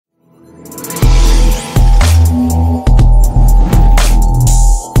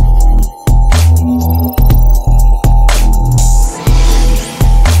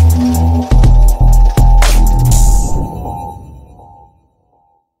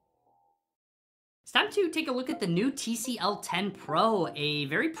It's time to take a look at the new TCL 10 Pro, a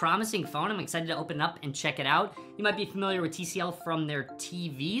very promising phone. I'm excited to open it up and check it out. You might be familiar with TCL from their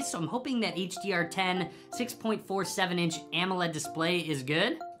TVs, so I'm hoping that HDR10 6.47-inch AMOLED display is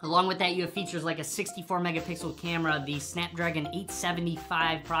good. Along with that, you have features like a 64 megapixel camera, the Snapdragon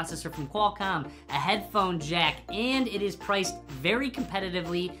 875 processor from Qualcomm, a headphone jack, and it is priced very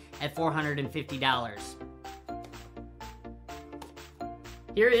competitively at $450.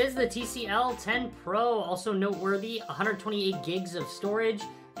 Here is the TCL 10 Pro, also noteworthy, 128 gigs of storage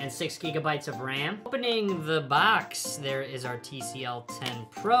and 6 gigabytes of RAM. Opening the box, there is our TCL 10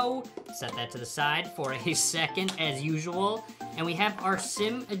 Pro. Set that to the side for a second, as usual. And we have our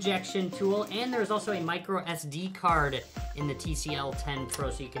SIM ejection tool, and there's also a micro SD card in the TCL 10 Pro,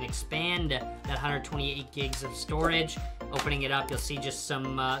 so you can expand that 128 gigs of storage. Opening it up, you'll see just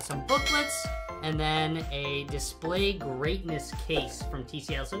some booklets, and then a display greatness case from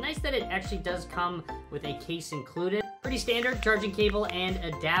TCL. So nice that it actually does come with a case included. Pretty standard charging cable and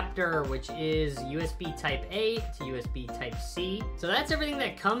adapter, which is USB Type-A to USB Type-C. So that's everything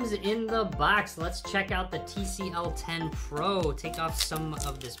that comes in the box. Let's check out the TCL 10 Pro. Take off some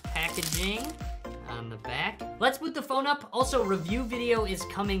of this packaging on the back. Let's boot the phone up. Also, review video is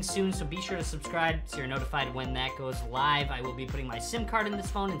coming soon, so be sure to subscribe so you're notified when that goes live. I will be putting my SIM card in this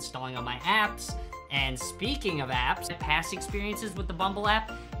phone, installing all my apps. And speaking of apps, past experiences with the Bumble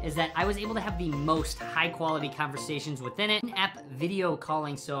app is that I was able to have the most high-quality conversations within it. In-app video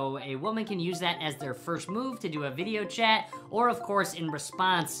calling, so a woman can use that as their first move to do a video chat, or of course, in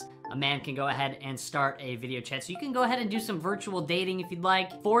response, a man can go ahead and start a video chat. So you can go ahead and do some virtual dating if you'd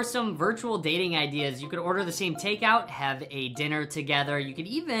like. For some virtual dating ideas, you could order the same takeout, have a dinner together. You could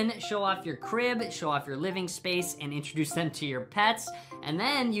even show off your crib, show off your living space, and introduce them to your pets. And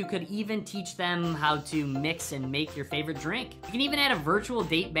then you could even teach them how to mix and make your favorite drink. You can even add a virtual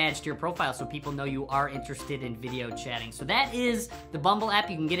date badge to your profile so people know you are interested in video chatting. So that is the Bumble app.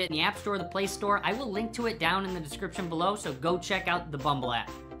 You can get it in the App Store, the Play Store. I will link to it down in the description below, so go check out the Bumble app.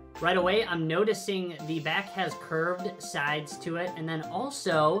 Right away, I'm noticing the back has curved sides to it, and then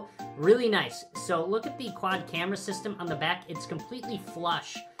also, really nice. So look at the quad camera system on the back. It's completely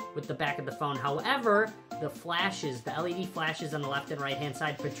flush with the back of the phone. However, the flashes, the LED flashes on the left and right hand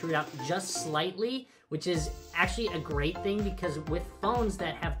side protrude out just slightly, which is actually a great thing because with phones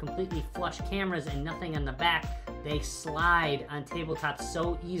that have completely flush cameras and nothing on the back, they slide on tabletops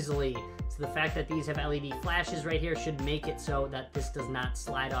so easily. So the fact that these have LED flashes right here should make it so that this does not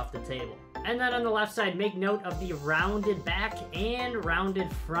slide off the table. And then on the left side, make note of the rounded back and rounded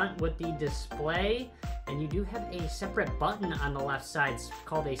front with the display. And you do have a separate button on the left side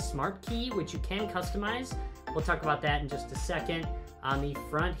called a smart key, which you can customize. We'll talk about that in just a second. On the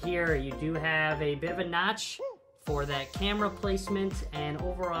front here, you do have a bit of a notch for that camera placement and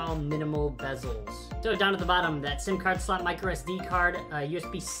overall minimal bezels. So down at the bottom, that SIM card slot, micro SD card,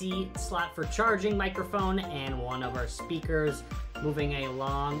 USB-C slot for charging, microphone, and one of our speakers. Moving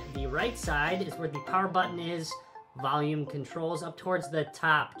along the right side is where the power button is. Volume controls up towards the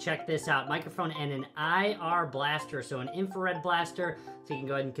top. Check this out, microphone and an IR blaster, so an infrared blaster, so you can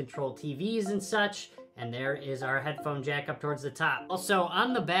go ahead and control TVs and such. And there is our headphone jack up towards the top. Also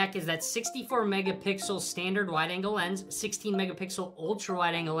on the back is that 64 megapixel standard wide angle lens, 16 megapixel ultra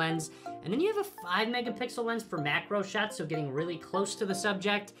wide angle lens, and then you have a 5 megapixel lens for macro shots, so getting really close to the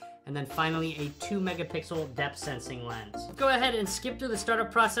subject. And then finally a 2 megapixel depth sensing lens. Let's go ahead and skip through the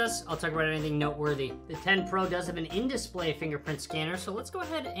startup process. I'll talk about anything noteworthy. The 10 Pro does have an in-display fingerprint scanner, so let's go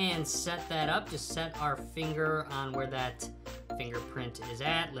ahead and set that up. Just set our finger on where that fingerprint is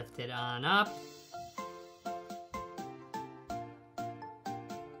at, lift it on up.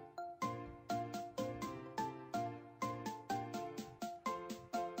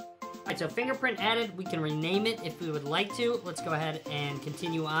 Alright, so fingerprint added, we can rename it if we would like to. Let's go ahead and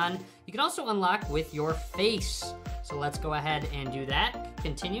continue on. You can also unlock with your face. So let's go ahead and do that.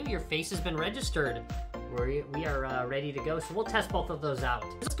 Continue, your face has been registered. We are ready to go, so we'll test both of those out.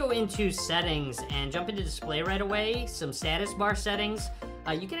 Let's go into settings and jump into display right away. Some status bar settings.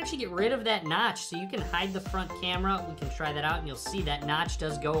 You can actually get rid of that notch, so you can hide the front camera. We can try that out, and you'll see that notch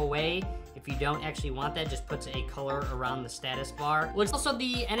does go away. If you don't actually want that, just puts a color around the status bar. There's also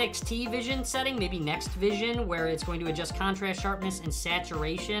the NXT vision setting, maybe next vision, where it's going to adjust contrast, sharpness, and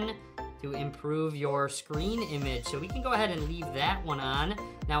saturation to improve your screen image. So we can go ahead and leave that one on.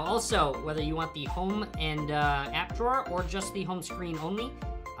 Now also, whether you want the home and app drawer or just the home screen only,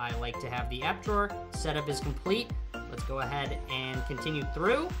 I like to have the app drawer. Setup is complete. Let's go ahead and continue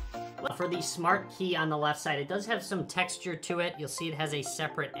through. For the smart key on the left side, it does have some texture to it. You'll see it has a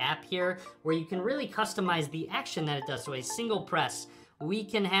separate app here where you can really customize the action that it does. So a single press we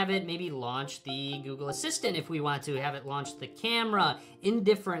can have it maybe launch the Google Assistant if we want to, have it launch the camera in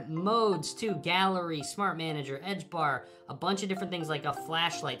different modes too, gallery, smart manager, edge bar, a bunch of different things like a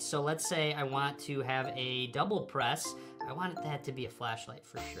flashlight. So let's say I want to have a double press. I want that to be a flashlight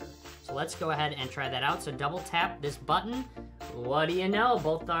for sure. So let's go ahead and try that out. So double tap this button. What do you know?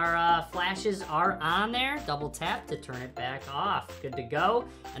 Both our flashes are on there. Double tap to turn it back off. Good to go.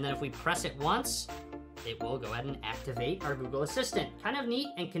 And then if we press it once, it will go ahead and activate our Google Assistant. Kind of neat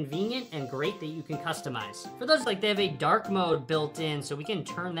and convenient and great that you can customize. For those, like, they have a dark mode built in, so we can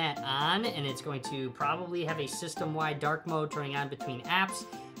turn that on, and it's going to probably have a system-wide dark mode turning on between apps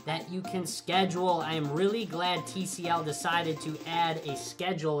that you can schedule. I am really glad TCL decided to add a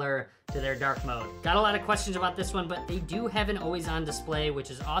scheduler to their dark mode. Got a lot of questions about this one, but they do have an always-on display, which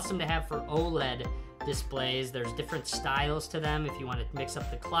is awesome to have for OLED displays. There's different styles to them if you want to mix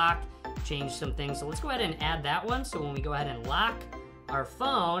up the clock, change some things. So let's go ahead and add that one. So when we go ahead and lock our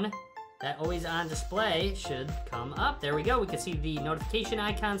phone, that always on display should come up. There we go. We can see the notification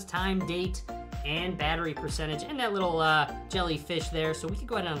icons, time, date, and battery percentage, and that little jellyfish there. So we can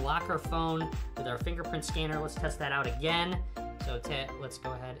go ahead and unlock our phone with our fingerprint scanner. Let's test that out again. So let's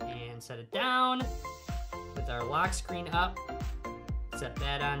go ahead and set it down with our lock screen up. Set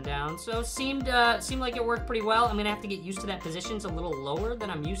that on down. So seemed like it worked pretty well. I'm gonna have to get used to that position. It's a little lower than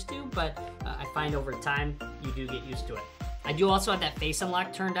I'm used to, but I find over time you do get used to it. I do also have that face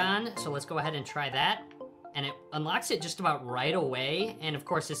unlock turned on, so let's go ahead and try that. And it unlocks it just about right away. And of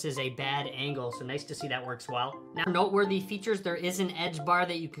course, this is a bad angle, so nice to see that works well. Now, noteworthy features, there is an edge bar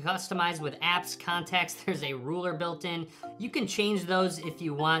that you can customize with apps, contacts. There's a ruler built in. You can change those if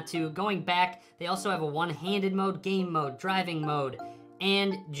you want to. Going back, they also have a one-handed mode, game mode, driving mode,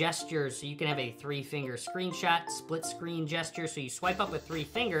 and gestures. So you can have a 3-finger screenshot, split screen gesture. So you swipe up with 3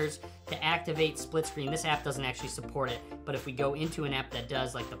 fingers to activate split screen. This app doesn't actually support it, but if we go into an app that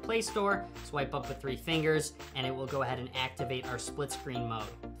does, like the Play Store, swipe up with 3 fingers, and it will go ahead and activate our split screen mode.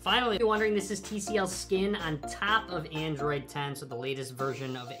 Finally, if you're wondering, this is TCL Skin on top of Android 10, so the latest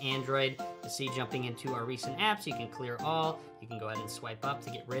version of Android. You see, jumping into our recent apps, you can clear all. You can go ahead and swipe up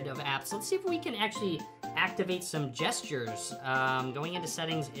to get rid of apps. Let's see if we can actually activate some gestures. Going into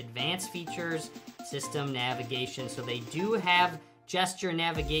settings, advanced features, system navigation. So they do have gesture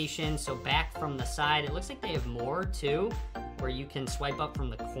navigation, so back from the side. It looks like they have more too, where you can swipe up from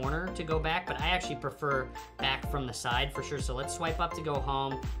the corner to go back, but I actually prefer back from the side for sure. So let's swipe up to go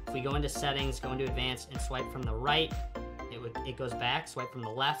home. If we go into settings, go into advanced, and swipe from the right, it goes back. Swipe from the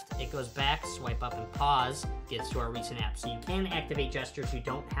left, it goes back. Swipe up and pause, gets to our recent apps. So you can activate gestures, you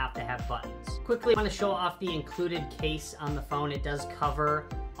don't have to have buttons. Quickly, I want to show off the included case on the phone. It does cover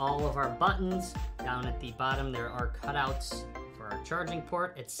all of our buttons. Down at the bottom, there are cutouts for our charging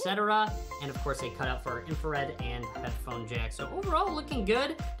port, etc. And of course, a cutout for our infrared and headphone jack. So overall, looking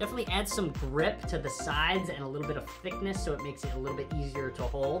good. Definitely adds some grip to the sides and a little bit of thickness, so it makes it a little bit easier to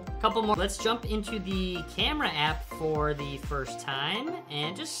hold. Couple more. Let's jump into the camera app for the first time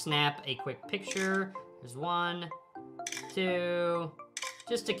and just snap a quick picture. There's 1, 2,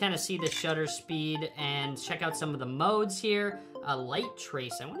 just to kind of see the shutter speed and check out some of the modes here. A light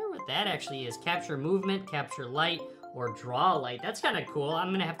trace, I wonder what that actually is. Capture movement, capture light, or draw light. That's kind of cool.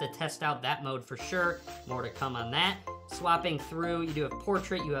 I'm gonna have to test out that mode for sure. More to come on that. Swapping through, you do have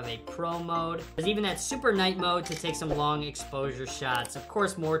portrait, you have a pro mode. There's even that super night mode to take some long exposure shots. Of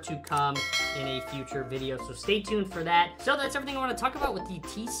course, more to come in a future video, so stay tuned for that. So that's everything I want to talk about with the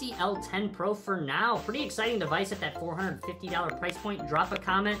TCL 10 Pro for now. Pretty exciting device at that $450 price point. Drop a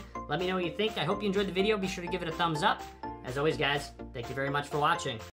comment, let me know what you think. I hope you enjoyed the video. Be sure to give it a thumbs up. As always, guys, thank you very much for watching.